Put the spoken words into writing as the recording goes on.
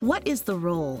What is the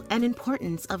role and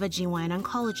importance of a GYN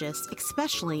oncologist,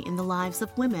 especially in the lives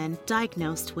of women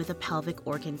diagnosed with a pelvic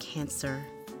organ cancer?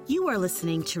 You are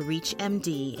listening to Reach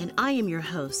MD, and I am your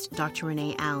host, Dr.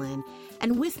 Renee Allen.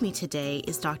 And with me today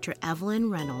is Dr.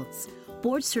 Evelyn Reynolds,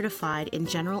 board certified in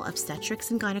General Obstetrics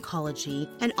and Gynecology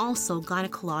and also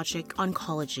Gynecologic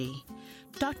Oncology.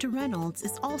 Dr. Reynolds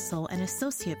is also an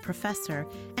associate professor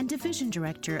and division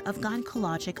director of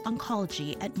Gynecologic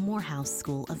Oncology at Morehouse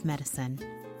School of Medicine.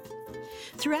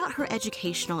 Throughout her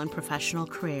educational and professional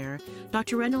career,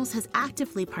 Dr. Reynolds has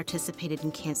actively participated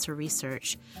in cancer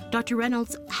research. Dr.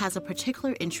 Reynolds has a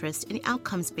particular interest in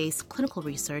outcomes-based clinical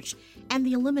research and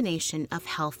the elimination of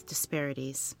health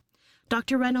disparities.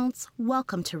 Dr. Reynolds,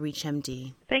 welcome to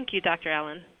ReachMD. Thank you, Dr.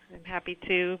 Allen. I'm happy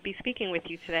to be speaking with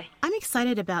you today. I'm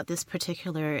excited about this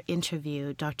particular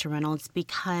interview, Dr. Reynolds,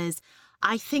 because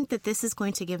I think that this is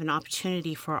going to give an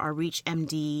opportunity for our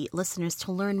ReachMD listeners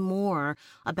to learn more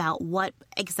about what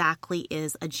exactly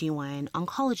is a GYN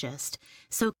oncologist.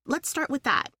 So let's start with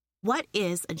that. What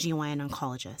is a GYN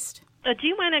oncologist? A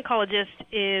GYN oncologist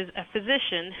is a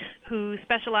physician who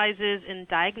specializes in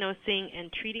diagnosing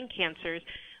and treating cancers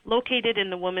located in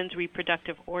the woman's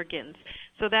reproductive organs.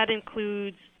 So that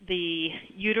includes the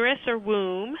uterus or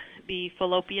womb, the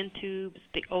fallopian tubes,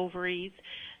 the ovaries,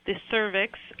 the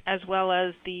cervix, as well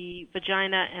as the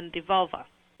vagina and the vulva.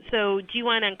 So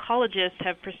GYN oncologists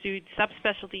have pursued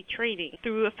subspecialty training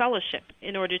through a fellowship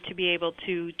in order to be able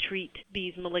to treat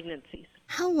these malignancies.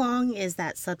 How long is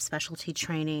that subspecialty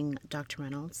training, Dr.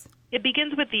 Reynolds? It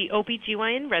begins with the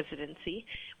OB-GYN residency,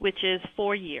 which is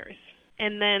 4 years.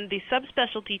 And then the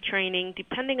subspecialty training,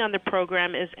 depending on the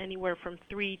program, is anywhere from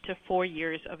 3 to 4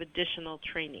 years of additional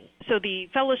training. So the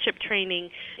fellowship training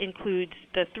includes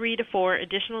the 3 to 4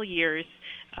 additional years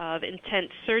of intense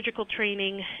surgical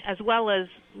training, as well as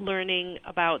learning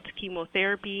about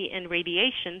chemotherapy and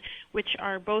radiation, which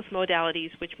are both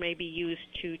modalities which may be used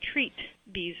to treat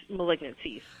these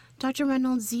malignancies. Dr.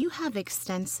 Reynolds, you have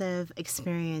extensive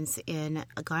experience in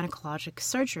gynecologic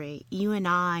surgery. You and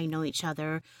I know each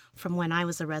other from when I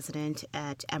was a resident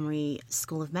at Emory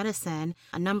School of Medicine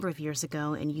a number of years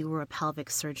ago, and you were a pelvic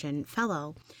surgeon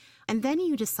fellow. And then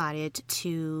you decided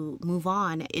to move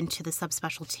on into the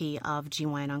subspecialty of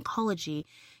GYN oncology.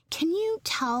 Can you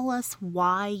tell us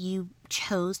why you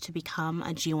chose to become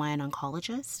a GYN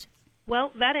oncologist?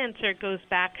 Well, that answer goes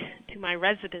back to my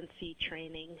residency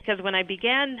training, because when I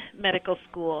began medical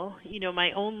school,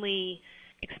 my only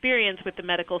experience with the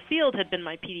medical field had been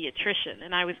my pediatrician,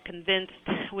 and I was convinced,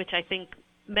 which I think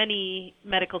many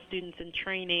medical students in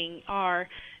training are,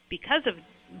 because of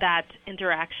that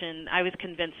interaction, I was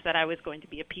convinced that I was going to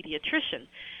be a pediatrician.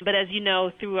 But as you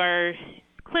know, through our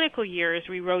clinical years,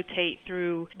 we rotate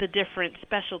through the different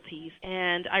specialties,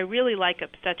 and I really like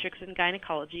obstetrics and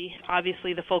gynecology,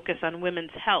 obviously the focus on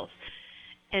women's health.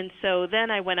 And so then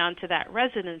I went on to that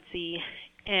residency,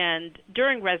 and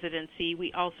during residency,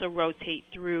 we also rotate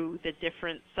through the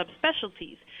different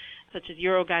subspecialties, such as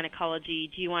urogynecology,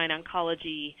 GYN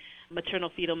oncology,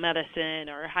 maternal-fetal medicine,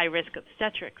 or high-risk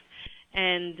obstetrics.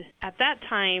 And at that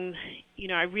time,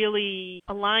 I really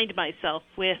aligned myself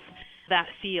with that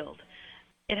field.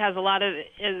 It has a lot of,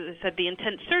 as I said, the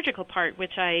intense surgical part,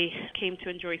 which I came to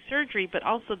enjoy surgery, but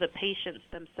also the patients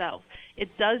themselves. It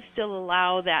does still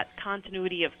allow that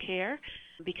continuity of care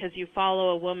because you follow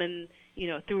a woman,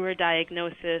 through her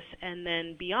diagnosis and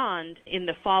then beyond in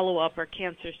the follow-up or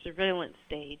cancer surveillance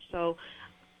stage. So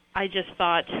I just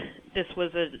thought this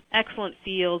was an excellent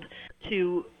field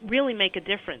to really make a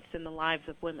difference in the lives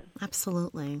of women.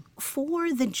 Absolutely.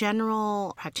 For the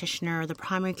general practitioner, the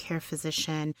primary care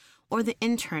physician, or the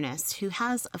internist who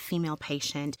has a female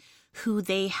patient who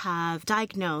they have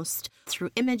diagnosed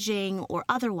through imaging or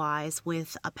otherwise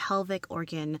with a pelvic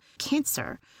organ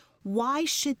cancer, why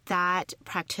should that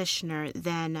practitioner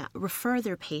then refer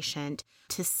their patient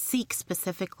to seek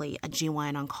specifically a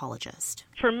GYN oncologist?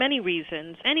 For many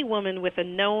reasons. Any woman with a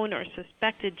known or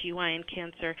suspected GYN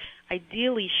cancer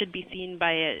ideally should be seen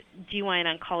by a GYN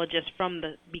oncologist from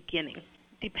the beginning.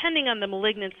 Depending on the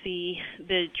malignancy,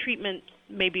 the treatment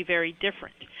may be very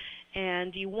different.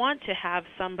 And you want to have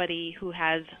somebody who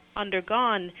has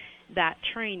undergone that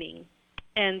training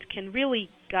and can really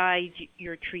guide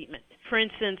your treatment. For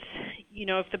instance,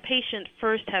 if the patient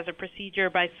first has a procedure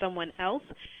by someone else,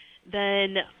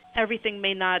 then everything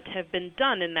may not have been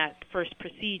done in that first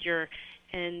procedure,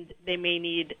 and they may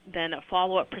need then a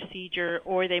follow-up procedure,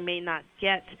 or they may not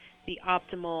get the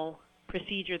optimal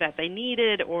procedure that they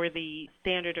needed or the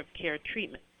standard of care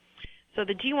treatment. So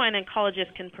the GYN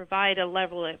oncologist can provide a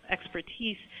level of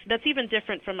expertise that's even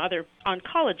different from other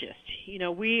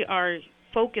oncologists. We are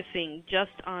focusing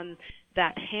just on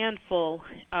that handful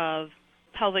of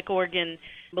pelvic organ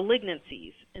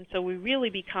malignancies. And so we really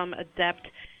become adept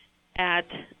at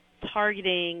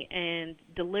targeting and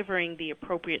delivering the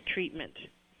appropriate treatment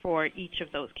for each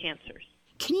of those cancers.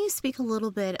 Can you speak a little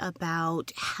bit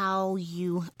about how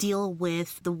you deal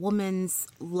with the woman's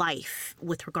life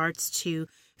with regards to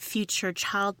future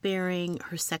childbearing,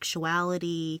 her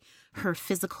sexuality, her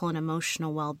physical and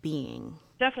emotional well-being?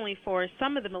 Definitely for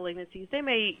some of the malignancies, they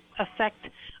may affect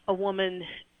a woman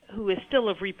who is still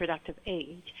of reproductive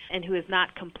age and who has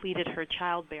not completed her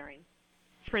childbearing.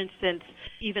 For instance,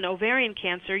 even ovarian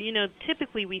cancer,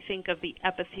 typically we think of the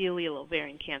epithelial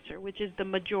ovarian cancer, which is the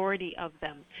majority of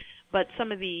them. But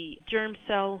some of the germ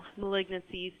cell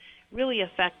malignancies really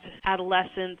affect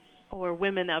adolescents or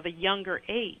women of a younger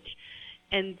age.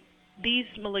 And these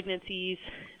malignancies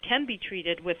can be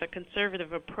treated with a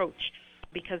conservative approach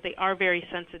because they are very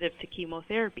sensitive to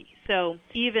chemotherapy. So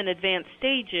even advanced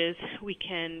stages, we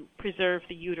can preserve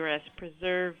the uterus,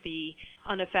 preserve the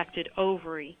unaffected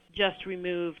ovary, just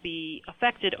remove the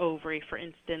affected ovary, for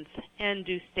instance, and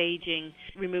do staging,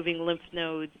 removing lymph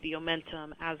nodes, the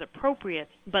omentum as appropriate,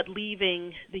 but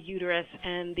leaving the uterus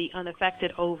and the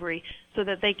unaffected ovary so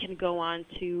that they can go on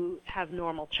to have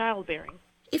normal childbearing.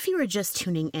 If you are just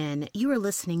tuning in, you are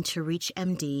listening to Reach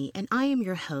MD, and I am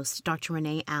your host, Dr.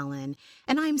 Renee Allen,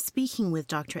 and I am speaking with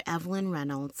Dr. Evelyn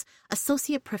Reynolds,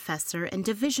 Associate Professor and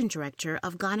Division Director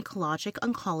of Gynecologic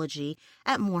Oncology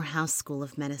at Morehouse School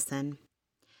of Medicine.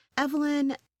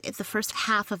 Evelyn, the first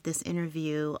half of this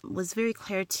interview was very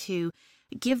clear to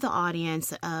give the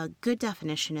audience a good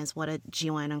definition as what a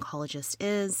GYN oncologist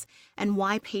is and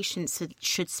why patients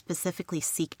should specifically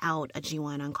seek out a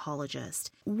GYN oncologist.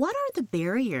 What are the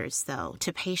barriers, though,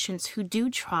 to patients who do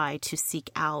try to seek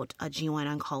out a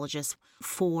GYN oncologist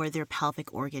for their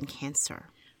pelvic organ cancer?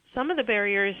 Some of the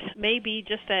barriers may be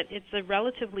just that it's a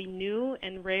relatively new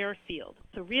and rare field.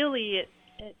 So really it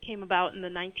came about in the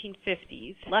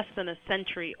 1950s, less than a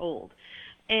century old.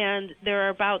 And there are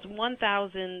about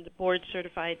 1,000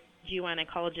 board-certified GYN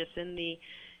oncologists in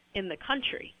the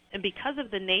country. And because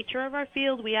of the nature of our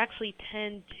field, we actually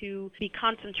tend to be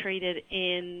concentrated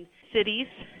in cities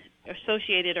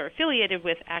associated or affiliated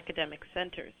with academic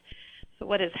centers. So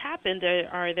what has happened there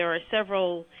are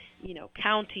several,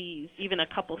 counties, even a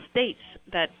couple states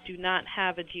that do not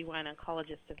have a GYN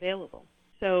oncologist available.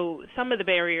 So some of the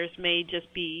barriers may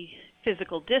just be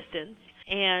physical distance,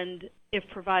 and if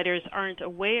providers aren't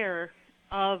aware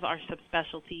of our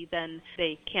subspecialty, then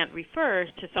they can't refer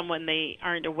to someone they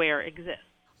aren't aware exists.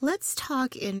 Let's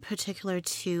talk in particular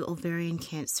to ovarian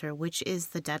cancer, which is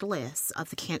the deadliest of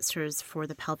the cancers for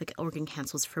the pelvic organ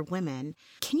cancers for women.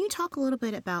 Can you talk a little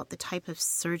bit about the type of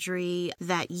surgery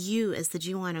that you, as the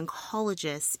GYN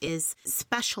oncologist, is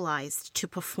specialized to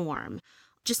perform?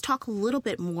 Just talk a little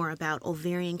bit more about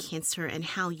ovarian cancer and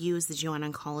how you, as the GYN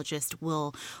oncologist,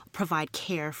 will provide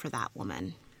care for that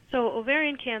woman. So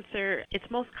ovarian cancer, it's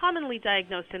most commonly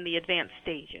diagnosed in the advanced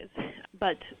stages,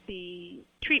 but the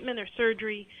treatment or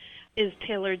surgery is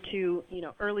tailored to,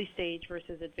 early stage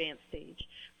versus advanced stage.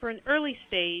 For an early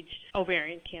stage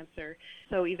ovarian cancer,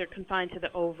 so either confined to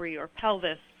the ovary or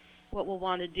pelvis, what we'll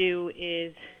want to do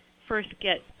is first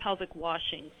get pelvic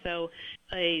washing. So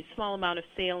a small amount of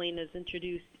saline is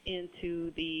introduced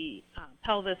into the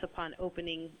pelvis upon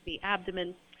opening the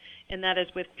abdomen, and that is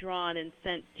withdrawn and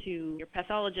sent to your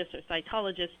pathologist or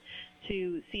cytologist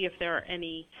to see if there are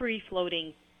any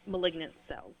free-floating malignant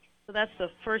cells. So that's the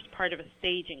first part of a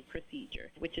staging procedure,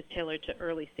 which is tailored to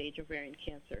early-stage ovarian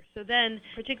cancer. So then,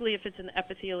 particularly if it's an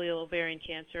epithelial ovarian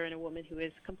cancer in a woman who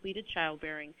has completed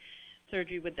childbearing,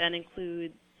 surgery would then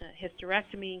include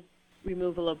hysterectomy,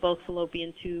 removal of both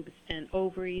fallopian tubes and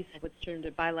ovaries, what's termed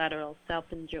a bilateral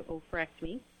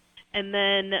salpingo-oophorectomy. And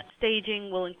then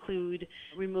staging will include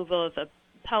removal of the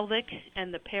pelvic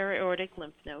and the para-aortic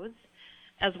lymph nodes,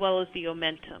 as well as the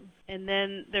omentum. And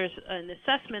then there's an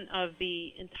assessment of the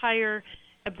entire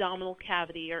abdominal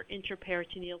cavity or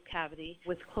intraperitoneal cavity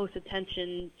with close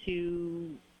attention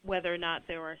to whether or not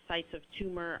there are sites of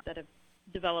tumor that have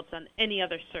developed on any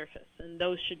other surface, and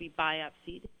those should be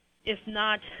biopsied. If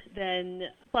not, then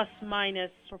plus minus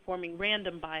performing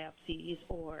random biopsies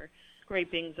or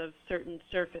scrapings of certain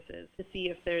surfaces to see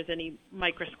if there's any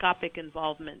microscopic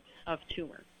involvement of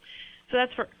tumor. So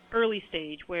that's for early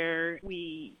stage, where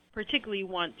we particularly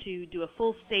want to do a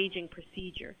full staging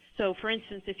procedure. So for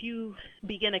instance, if you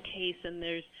begin a case and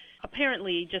there's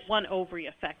apparently just one ovary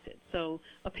affected, so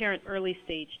apparent early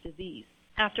stage disease,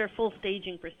 after a full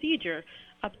staging procedure,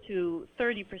 up to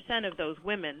 30% of those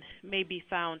women may be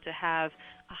found to have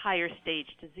a higher stage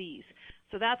disease.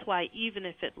 So that's why even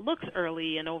if it looks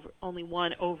early and only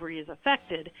one ovary is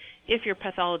affected, if your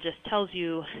pathologist tells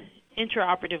you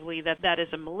intraoperatively that that is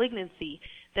a malignancy,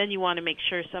 then you want to make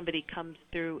sure somebody comes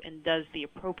through and does the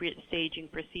appropriate staging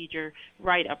procedure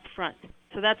right up front.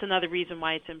 So that's another reason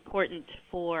why it's important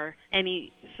for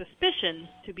any suspicion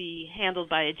to be handled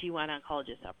by a GYN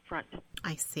oncologist up front.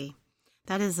 I see.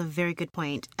 That is a very good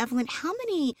point. Evelyn, how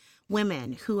many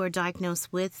women who are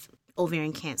diagnosed with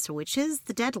ovarian cancer, which is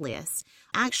the deadliest,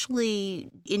 actually,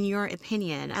 in your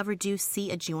opinion, ever do see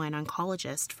a GYN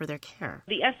oncologist for their care?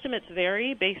 The estimates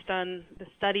vary based on the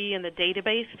study and the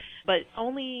database, but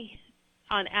only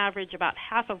on average about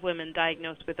half of women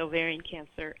diagnosed with ovarian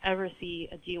cancer ever see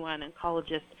a GYN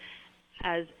oncologist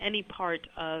as any part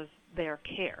of their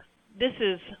care. This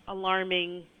is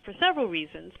alarming for several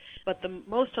reasons, but the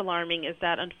most alarming is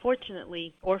that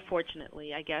unfortunately, or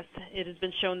fortunately, I guess, it has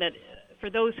been shown that for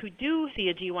those who do see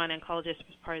a GYN oncologist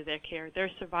as part of their care, their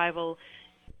survival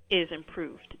is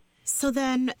improved. So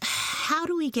then how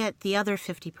do we get the other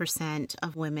 50%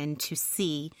 of women to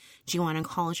see GYN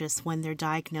oncologists when they're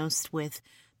diagnosed with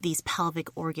these pelvic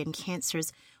organ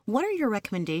cancers? What are your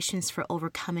recommendations for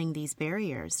overcoming these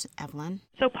barriers, Evelyn?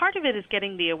 So part of it is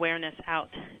getting the awareness out,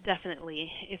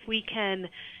 definitely. If we can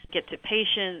get to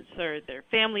patients or their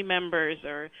family members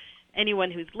or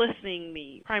anyone who's listening,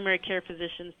 the primary care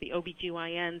physicians, the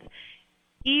OBGYNs,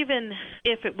 even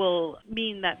if it will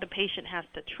mean that the patient has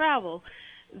to travel,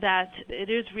 that it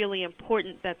is really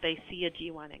important that they see a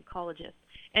GYN oncologist.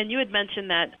 And you had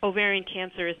mentioned that ovarian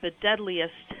cancer is the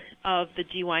deadliest of the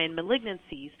GYN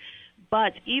malignancies,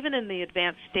 but even in the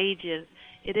advanced stages,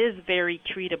 it is very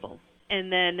treatable.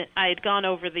 And then I had gone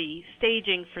over the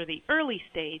staging for the early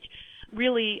stage.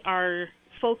 Really, our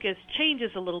focus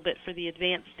changes a little bit for the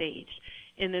advanced stage.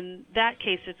 And in that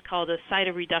case, it's called a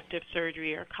cytoreductive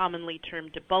surgery, or commonly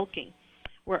termed debulking,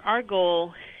 where our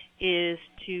goal is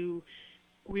to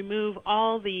remove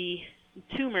all the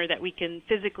tumor that we can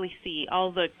physically see,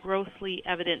 all the grossly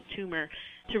evident tumor,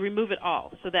 to remove it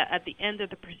all so that at the end of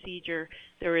the procedure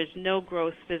there is no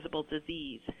gross visible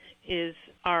disease, is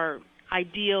our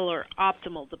ideal or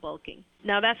optimal debulking.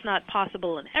 Now that's not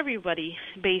possible in everybody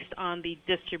based on the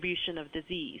distribution of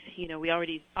disease. You know, we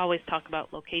always talk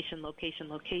about location,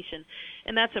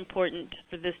 and that's important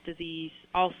for this disease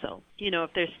also. You know,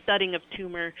 if there's studding of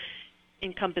tumor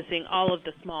encompassing all of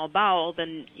the small bowel,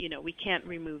 then, you know, we can't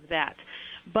remove that.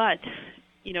 But,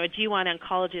 you know, a GYN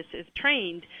oncologist is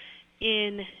trained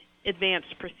in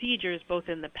advanced procedures both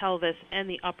in the pelvis and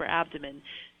the upper abdomen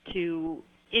to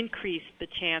increase the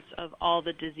chance of all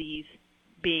the disease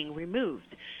being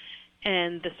removed.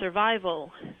 And the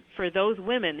survival for those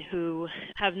women who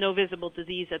have no visible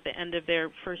disease at the end of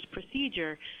their first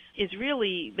procedure is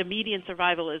really, the median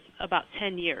survival is about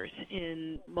 10 years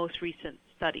in most recent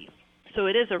studies. So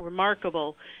it is a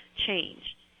remarkable change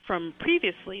from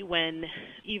previously when,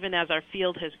 even as our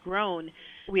field has grown,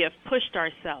 we have pushed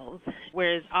ourselves,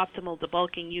 whereas optimal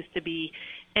debulking used to be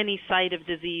any site of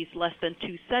disease less than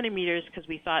 2 centimeters because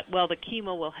we thought, well, the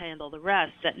chemo will handle the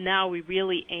rest, that now we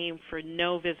really aim for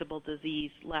no visible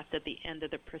disease left at the end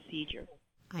of the procedure.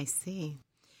 I see.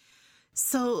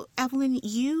 So, Evelyn,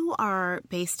 you are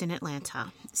based in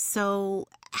Atlanta. So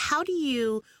how do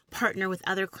you partner with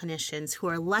other clinicians who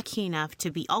are lucky enough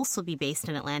to also be based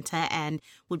in Atlanta and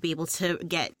would be able to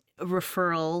get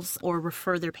referrals or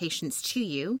refer their patients to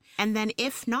you? And then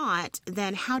if not,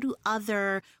 then how do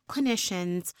other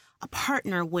clinicians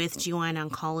partner with GYN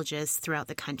oncologists throughout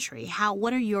the country?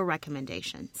 What are your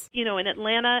recommendations? You know, in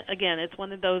Atlanta, again, it's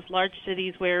one of those large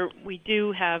cities where we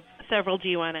do have several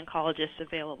GYN oncologists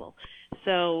available.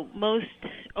 So most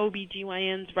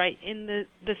OBGYNs right in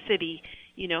the city,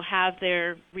 you know, have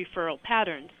their referral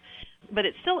patterns. But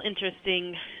it's still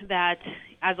interesting that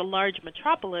as a large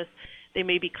metropolis, they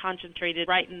may be concentrated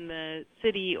right in the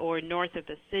city or north of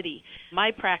the city.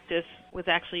 My practice was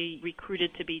actually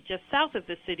recruited to be just south of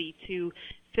the city to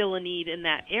fill a need in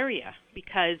that area,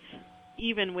 because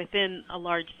even within a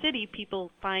large city,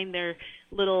 people find their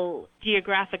little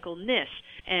geographical niche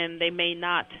and they may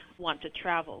not want to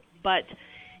travel. But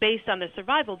based on the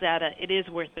survival data, it is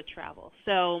worth the travel.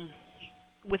 So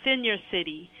within your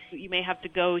city, you may have to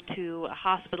go to a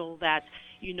hospital that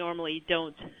you normally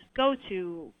don't go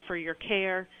to for your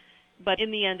care, but in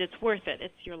the end, it's worth it.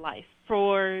 It's your life.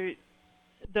 For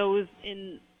those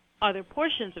in other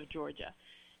portions of Georgia,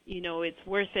 you know, it's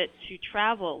worth it to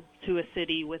travel to a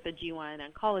city with a GYN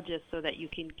oncologist so that you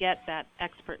can get that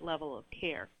expert level of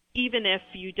care. Even if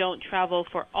you don't travel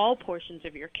for all portions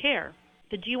of your care,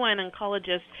 the GYN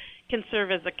oncologist can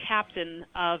serve as a captain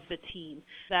of the team.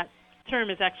 That term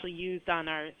is actually used on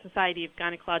our Society of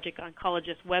Gynecologic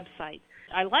Oncologists website.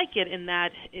 I like it in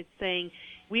that it's saying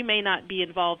we may not be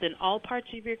involved in all parts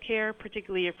of your care,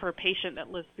 particularly for a patient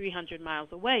that lives 300 miles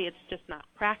away. It's just not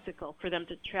practical for them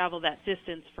to travel that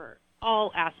distance for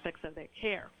all aspects of their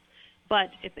care. But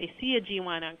if they see a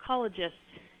GYN oncologist,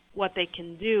 what they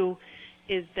can do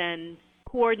is then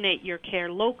coordinate your care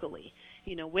locally,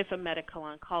 with a medical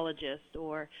oncologist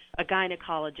or a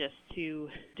gynecologist to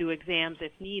do exams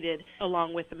if needed,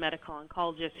 along with the medical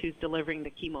oncologist who's delivering the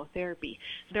chemotherapy.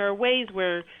 There are ways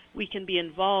where we can be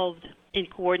involved in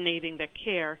coordinating the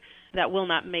care that will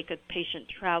not make a patient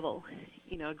travel,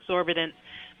 exorbitant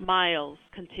miles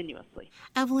continuously.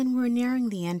 Evelyn, we're nearing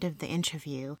the end of the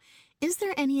interview. Is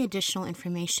there any additional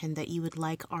information that you would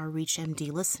like our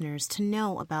ReachMD listeners to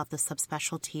know about the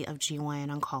subspecialty of GYN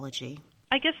oncology?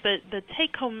 I guess the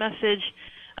take-home message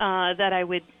that I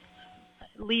would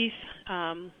leave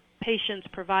patients,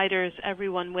 providers,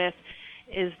 everyone with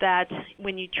is that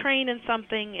when you train in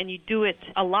something and you do it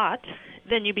a lot,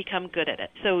 then you become good at it.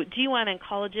 So GYN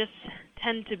oncologists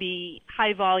tend to be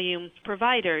high-volume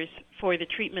providers for the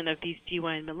treatment of these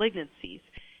GYN malignancies.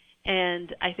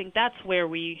 And I think that's where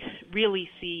we really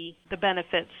see the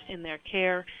benefits in their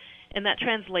care, and that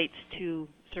translates to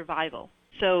survival.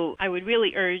 So I would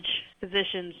really urge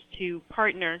physicians to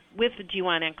partner with the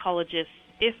GYN oncologist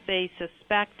if they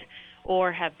suspect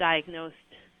or have diagnosed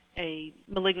a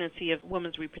malignancy of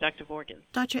women's reproductive organs.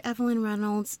 Dr. Evelyn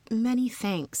Reynolds, many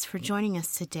thanks for joining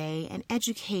us today and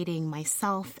educating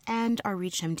myself and our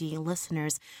ReachMD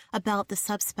listeners about the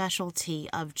subspecialty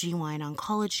of GYN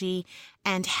oncology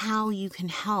and how you can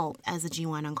help as a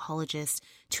GYN oncologist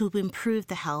to improve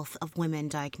the health of women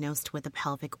diagnosed with a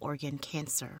pelvic organ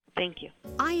cancer. Thank you.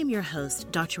 I am your host,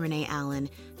 Dr. Renee Allen.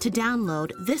 To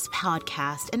download this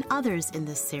podcast and others in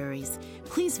this series,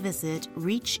 please visit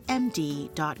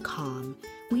reachmd.com.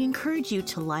 We encourage you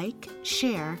to like,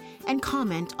 share, and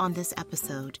comment on this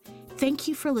episode. Thank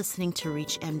you for listening to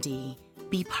ReachMD.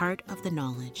 Be part of the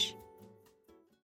knowledge.